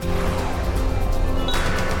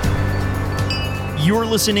You're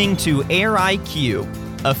listening to Air IQ,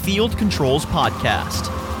 a field controls podcast.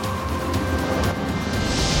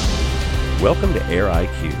 Welcome to Air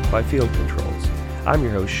IQ by Field Controls. I'm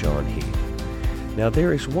your host, Sean Heath. Now,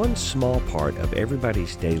 there is one small part of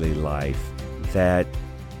everybody's daily life that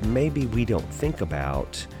maybe we don't think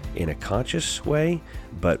about in a conscious way,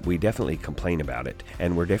 but we definitely complain about it,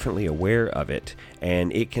 and we're definitely aware of it,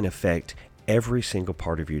 and it can affect every single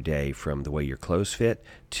part of your day, from the way your clothes fit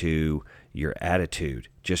to your attitude,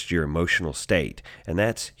 just your emotional state, and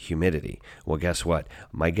that's humidity. Well, guess what?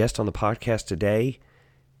 My guest on the podcast today,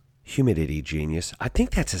 Humidity Genius. I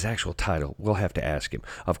think that's his actual title. We'll have to ask him.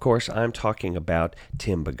 Of course, I'm talking about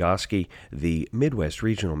Tim Begoske, the Midwest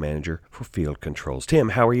Regional Manager for Field Controls. Tim,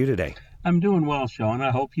 how are you today? I'm doing well, Sean.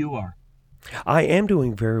 I hope you are. I am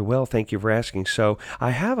doing very well. Thank you for asking. So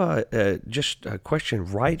I have just a question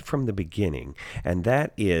right from the beginning, and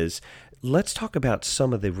that is, let's talk about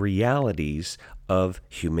some of the realities of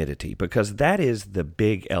humidity, because that is the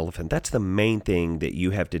big elephant. That's the main thing that you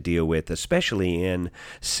have to deal with, especially in,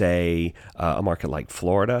 say, a market like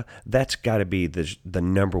Florida. That's got to be the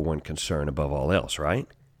number one concern above all else, right?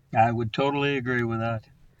 I would totally agree with that.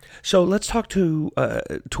 So let's talk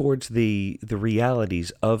towards the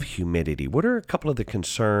realities of humidity. What are a couple of the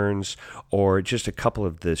concerns, or just a couple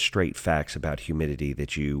of the straight facts about humidity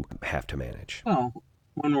that you have to manage? Well,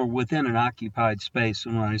 when we're within an occupied space,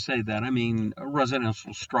 and when I say that, I mean a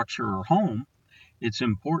residential structure or home, it's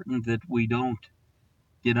important that we don't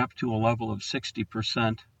get up to a level of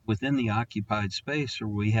 60% within the occupied space, or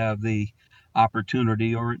we have the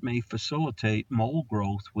opportunity, or it may facilitate mold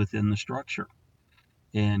growth within the structure.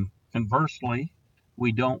 And conversely,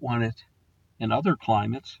 we don't want it in other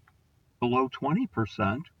climates below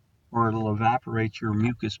 20%, or it'll evaporate your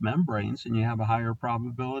mucous membranes and you have a higher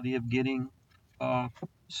probability of getting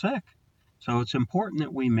sick. So it's important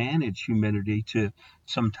that we manage humidity to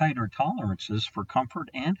some tighter tolerances for comfort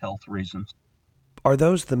and health reasons. Are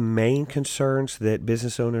those the main concerns that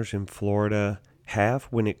business owners in Florida have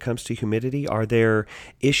when it comes to humidity? Are there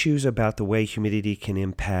issues about the way humidity can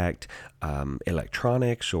impact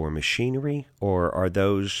electronics or machinery, or are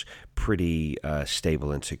those pretty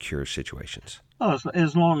stable and secure situations? Well,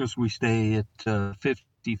 as long as we stay at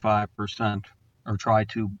 55% or try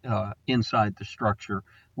to inside the structure,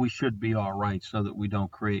 we should be all right, so that we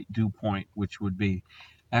don't create dew point, which would be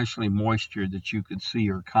actually moisture that you could see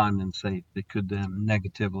or condensate that could then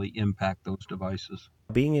negatively impact those devices.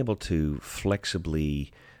 Being able to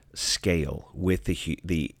flexibly scale with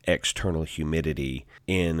the external humidity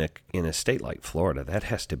in a state like Florida, that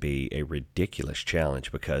has to be a ridiculous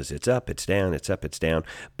challenge, because it's up, it's down, it's up, it's down.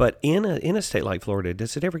 But in a state like Florida,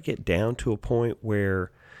 does it ever get down to a point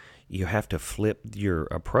where you have to flip your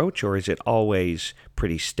approach, or is it always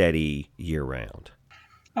pretty steady year round?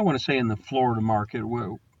 I want to say in the Florida market,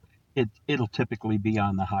 it'll typically be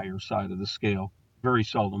on the higher side of the scale. Very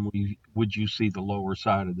seldom would you see the lower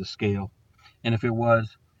side of the scale. And if it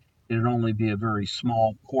was, it'd only be a very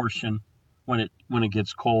small portion when it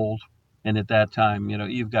gets cold. And at that time,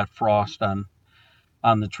 you've got frost on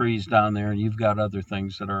the trees down there, and you've got other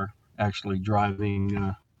things that are actually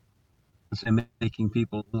driving and making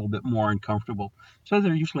people a little bit more uncomfortable. So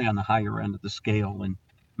they're usually on the higher end of the scale, and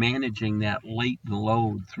managing that latent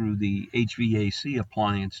load through the HVAC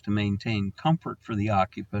appliance to maintain comfort for the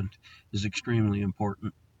occupant is extremely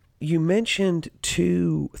important. You mentioned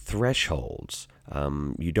two thresholds.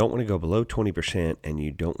 You don't want to go below 20%, and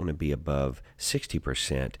you don't want to be above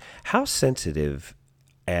 60%. How sensitive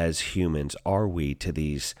as humans are we to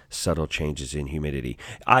these subtle changes in humidity?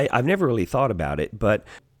 I've never really thought about it, but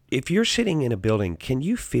if you're sitting in a building, can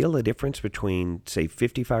you feel a difference between, say,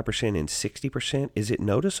 55% and 60%? Is it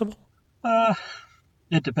noticeable? Uh,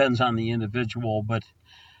 it depends on the individual, but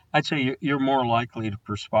I'd say you're more likely to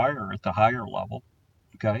perspire at the higher level.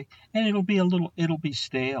 Okay, and it'll be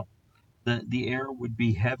stale. The air would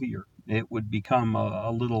be heavier. It would become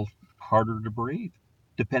a little harder to breathe,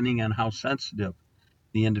 depending on how sensitive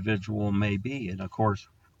the individual may be. And of course,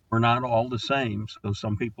 we're not all the same, so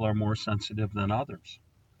some people are more sensitive than others.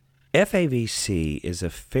 FAVC is a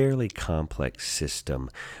fairly complex system.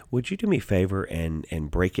 Would you do me a favor and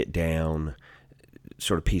break it down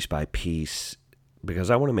sort of piece by piece? Because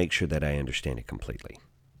I want to make sure that I understand it completely.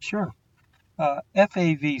 Sure.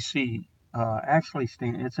 FAVC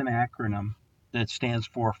it's an acronym that stands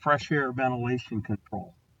for Fresh Air Ventilation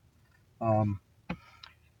Control. Um,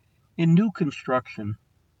 in new construction,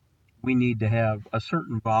 we need to have a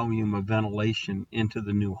certain volume of ventilation into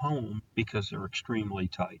the new home because they're extremely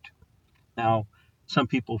tight. Now, Some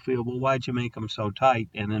people feel, well, why'd you make them so tight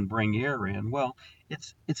and then bring air in? Well,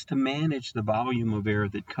 it's to manage the volume of air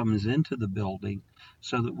that comes into the building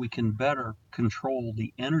so that we can better control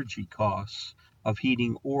the energy costs of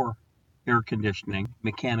heating or air conditioning,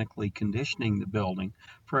 mechanically conditioning the building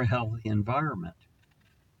for a healthy environment.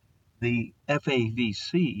 The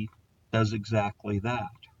FAVC does exactly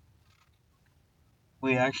that.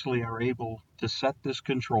 We actually are able to set this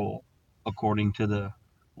control according to the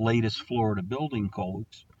latest Florida building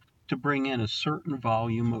codes to bring in a certain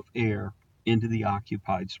volume of air into the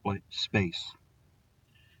occupied space.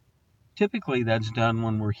 Typically, that's done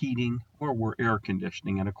when we're heating or we're air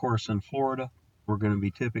conditioning. And of course, in Florida, we're going to be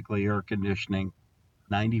typically air conditioning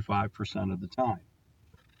 95% of the time.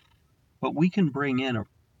 But we can bring in a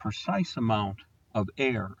precise amount of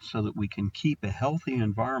air so that we can keep a healthy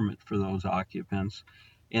environment for those occupants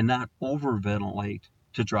and not overventilate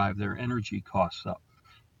to drive their energy costs up.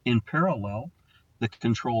 In parallel, the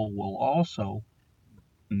control will also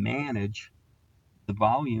manage the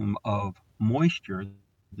volume of moisture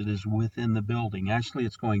that is within the building. Actually,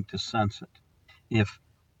 it's going to sense it. If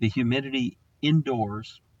the humidity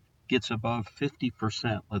indoors gets above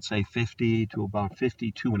 50%, let's say 50 to about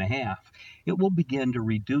 52 and a half, it will begin to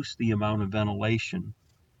reduce the amount of ventilation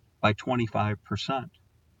by 25%.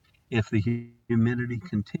 If the humidity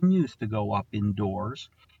continues to go up indoors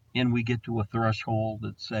and we get to a threshold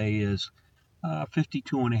that say is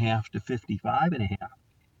 52 and a half to 55 and a half,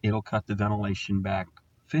 it'll cut the ventilation back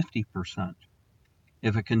 50%.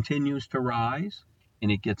 If it continues to rise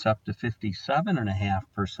and it gets up to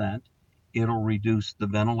 57.5%, it'll reduce the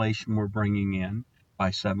ventilation we're bringing in by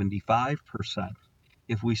 75%.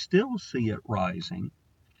 If we still see it rising,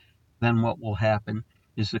 then what will happen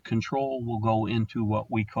is the control will go into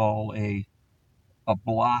what we call a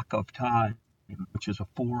block of time, which is a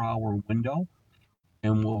 4-hour window,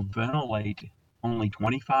 and will ventilate only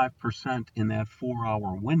 25% in that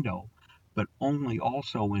 4-hour window, but only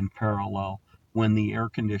also in parallel when the air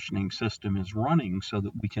conditioning system is running so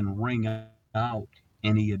that we can wring out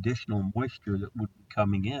any additional moisture that would be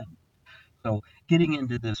coming in. So getting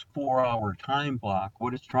into this 4-hour time block,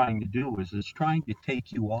 what it's trying to do is it's trying to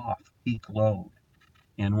take you off peak load.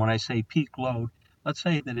 And when I say peak load, let's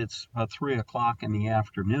say that it's 3 o'clock in the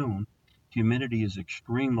afternoon, humidity is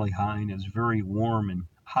extremely high and it's very warm and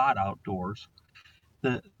hot outdoors.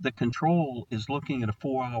 The control is looking at a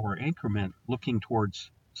 4-hour increment, looking towards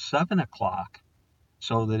 7 o'clock,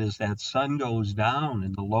 so that as that sun goes down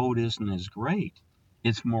and the load isn't as great,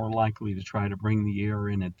 it's more likely to try to bring the air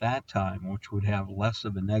in at that time, which would have less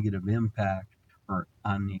of a negative impact or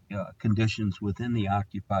on the conditions within the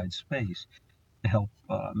occupied space to help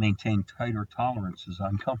maintain tighter tolerances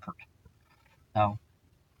on comfort. Now,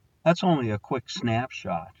 that's only a quick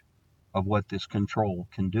snapshot of what this control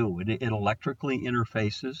can do. It electrically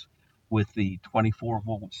interfaces with the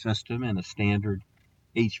 24-volt system and a standard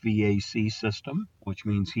HVAC system, which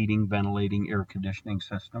means heating, ventilating, air conditioning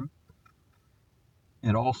system.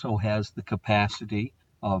 It also has the capacity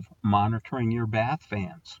of monitoring your bath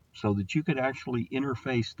fans so that you could actually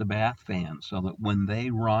interface the bath fans so that when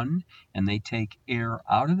they run and they take air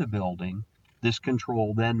out of the building, this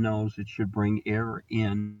control then knows it should bring air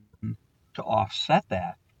in to offset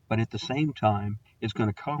that. But at the same time, it's going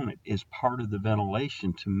to count it as part of the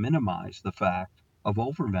ventilation to minimize the fact of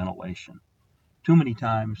overventilation. Too many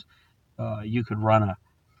times, you could run a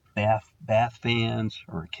bath fans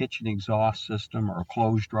or a kitchen exhaust system or a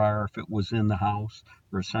clothes dryer if it was in the house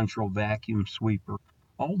or a central vacuum sweeper.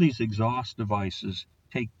 All these exhaust devices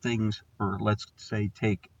take things, or let's say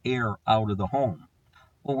take air out of the home.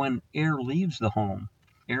 Well, when air leaves the home,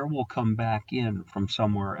 air will come back in from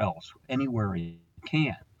somewhere else, anywhere it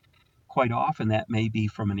can. Quite often that may be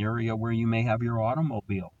from an area where you may have your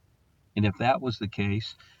automobile. And if that was the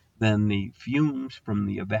case, then the fumes from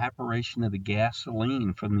the evaporation of the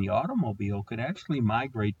gasoline from the automobile could actually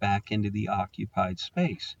migrate back into the occupied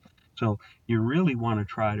space. So you really want to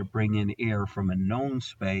try to bring in air from a known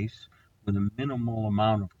space with a minimal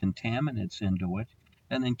amount of contaminants into it,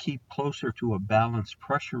 and then keep closer to a balanced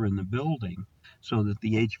pressure in the building so that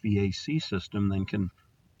the HVAC system then can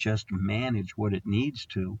just manage what it needs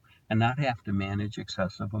to and not have to manage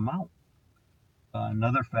excessive amount.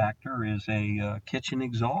 Another factor is a kitchen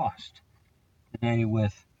exhaust. Today,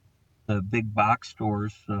 with the big box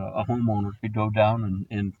stores, a homeowner could go down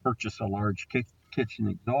and purchase a large kitchen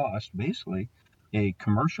exhaust, basically a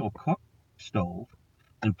commercial cook stove,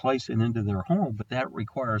 and place it into their home, but that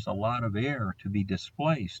requires a lot of air to be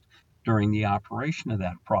displaced during the operation of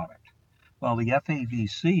that product. Well, the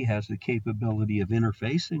FAVC has the capability of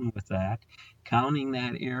interfacing with that, counting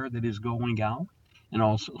that air that is going out, and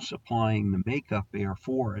also supplying the makeup air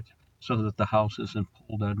for it so that the house isn't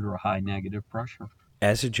pulled under a high negative pressure.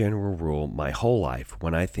 As a general rule, my whole life,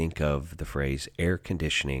 when I think of the phrase air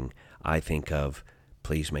conditioning, I think of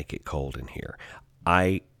please make it cold in here.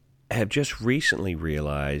 I have just recently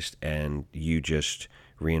realized, and you just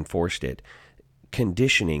reinforced it,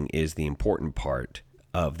 conditioning is the important part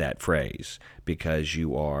of that phrase because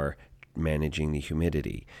you are managing the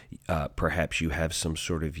humidity. Perhaps you have some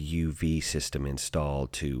sort of UV system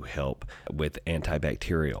installed to help with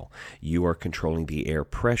antibacterial. You are controlling the air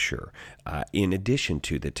pressure in addition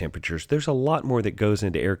to the temperatures. There's a lot more that goes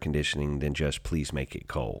into air conditioning than just please make it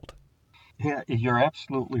cold. Yeah, you're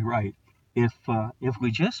absolutely right. If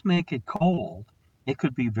we just make it cold, it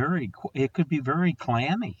could be very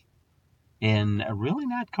clammy and really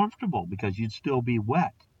not comfortable because you'd still be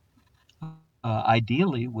wet.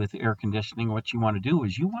 Ideally, with air conditioning, what you want to do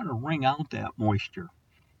is you want to wring out that moisture.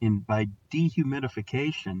 And by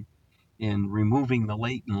dehumidification and removing the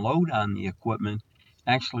latent load on the equipment,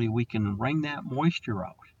 actually we can wring that moisture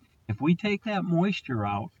out. If we take that moisture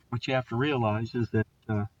out, what you have to realize is that,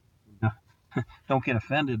 don't get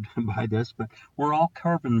offended by this, but we're all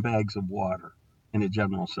carbon bags of water in a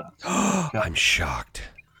general sense. Okay. I'm shocked.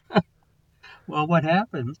 Well, what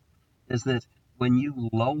happens is that when you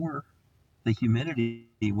lower the humidity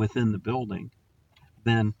within the building,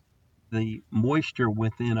 then the moisture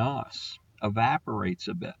within us evaporates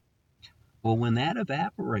a bit. Well, when that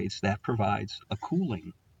evaporates, that provides a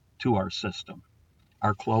cooling to our system.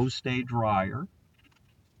 Our clothes stay drier,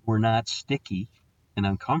 we're not sticky and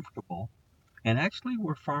uncomfortable, and actually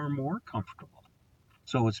we're far more comfortable.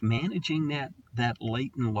 So it's managing that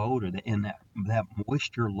latent load and that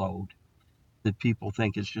moisture load that people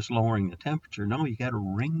think is just lowering the temperature. No, you got to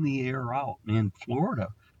wring the air out. In Florida,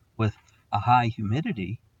 with a high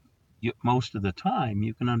humidity, most of the time,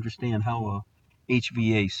 you can understand how a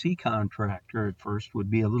HVAC contractor at first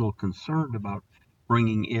would be a little concerned about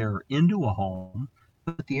bringing air into a home,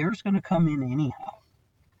 but the air is going to come in anyhow.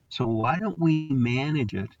 So why don't we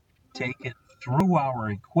manage it, take it through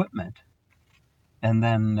our equipment, and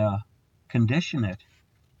then condition it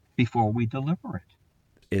before we deliver it?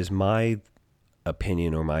 Is my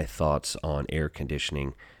opinion or my thoughts on air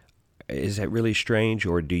conditioning, is that really strange,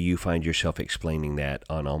 or do you find yourself explaining that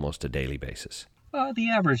on almost a daily basis? The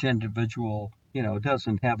average individual,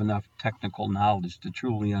 doesn't have enough technical knowledge to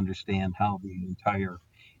truly understand how the entire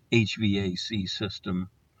HVAC system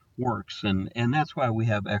works, and that's why we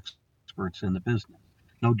have experts in the business.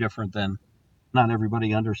 No different than not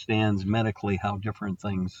everybody understands medically how different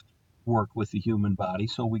things work with the human body,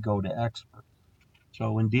 so we go to experts.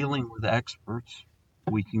 So in dealing with experts,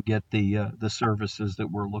 we can get the services that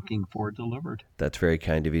we're looking for delivered. That's very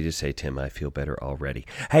kind of you to say, Tim. I feel better already.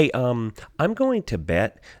 Hey, I'm going to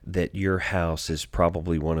bet that your house is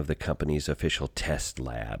probably one of the company's official test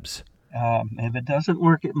labs. If it doesn't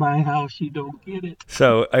work at my house, you don't get it.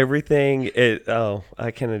 So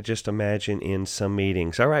I can just imagine in some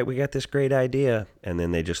meetings, all right, we got this great idea. And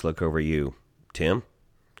then they just look over you. Tim,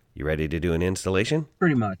 you ready to do an installation?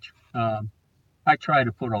 Pretty much. I try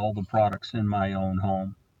to put all the products in my own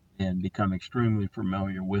home and become extremely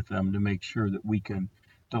familiar with them to make sure that we can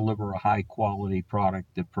deliver a high quality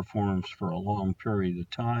product that performs for a long period of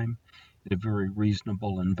time at a very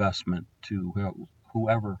reasonable investment to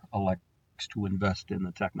whoever elects to invest in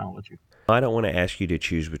the technology. I don't want to ask you to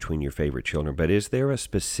choose between your favorite children, but is there a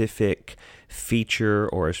specific feature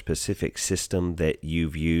or a specific system that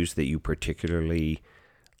you've used that you particularly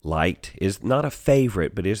liked? Is not a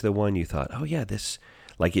favorite, but is the one you thought, oh yeah, this,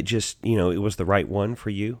 like it just, it was the right one for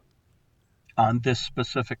you? On this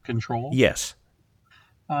specific control? Yes.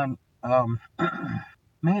 Um,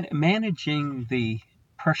 managing the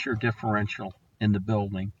pressure differential in the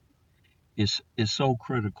building is so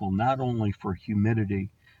critical, not only for humidity,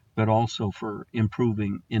 but also for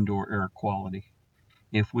improving indoor air quality.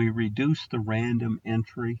 If we reduce the random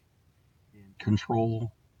entry and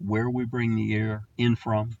control where we bring the air in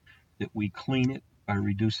from, that we clean it by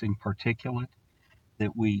reducing particulate,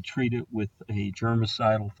 that we treat it with a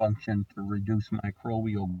germicidal function to reduce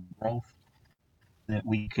microbial growth, that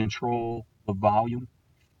we control the volume,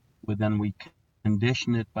 then we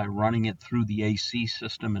condition it by running it through the AC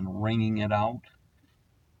system and wringing it out,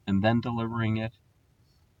 and then delivering it.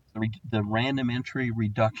 The random entry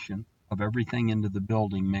reduction of everything into the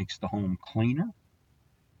building makes the home cleaner,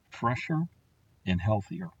 fresher, and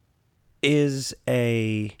healthier. Is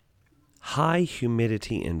a high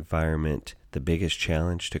humidity environment the biggest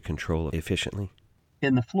challenge to control efficiently?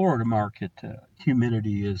 In the Florida market,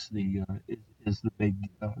 humidity is the big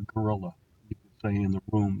gorilla, you could say, in the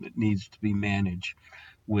room that needs to be managed.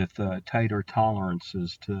 with tighter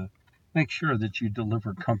tolerances to make sure that you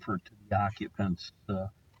deliver comfort to the occupants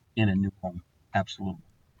in a new home. Absolutely.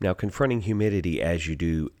 Now, confronting humidity as you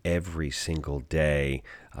do every single day,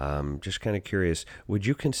 just kind of curious, would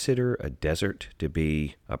you consider a desert to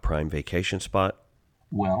be a prime vacation spot?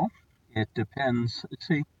 Well, it depends.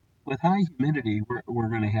 See, with high humidity, we're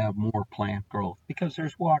going to have more plant growth because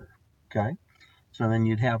there's water. Okay. So then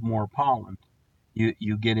you'd have more pollen.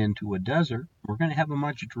 You get into a desert, we're going to have a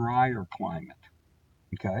much drier climate.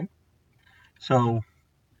 Okay. So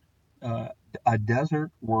uh, a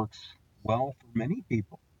desert works well for many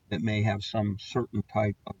people that may have some certain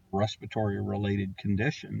type of respiratory related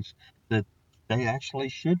conditions that they actually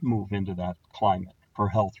should move into that climate for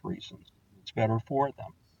health reasons. It's better for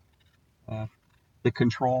them. Uh, the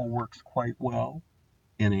control works quite well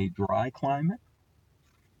in a dry climate,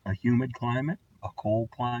 a humid climate, a cold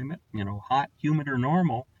climate, hot, humid, or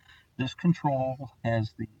normal. This control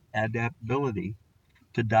has the adaptability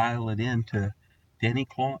to dial it into any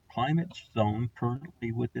climate zone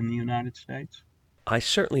currently within the United States. I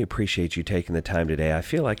certainly appreciate you taking the time today. I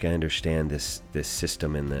feel like I understand this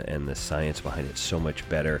system and the science behind it so much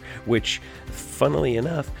better, which, funnily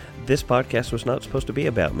enough, this podcast was not supposed to be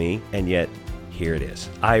about me, and yet here it is.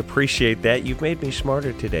 I appreciate that. You've made me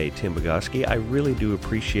smarter today, Tim Begoske. I really do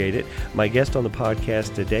appreciate it. My guest on the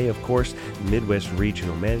podcast today, of course, Midwest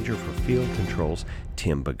Regional Manager for Field Controls,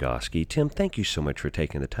 Tim Begoske. Tim, thank you so much for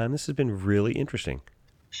taking the time. This has been really interesting.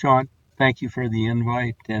 Sean, thank you for the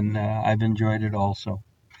invite, and I've enjoyed it also.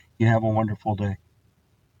 You have a wonderful day.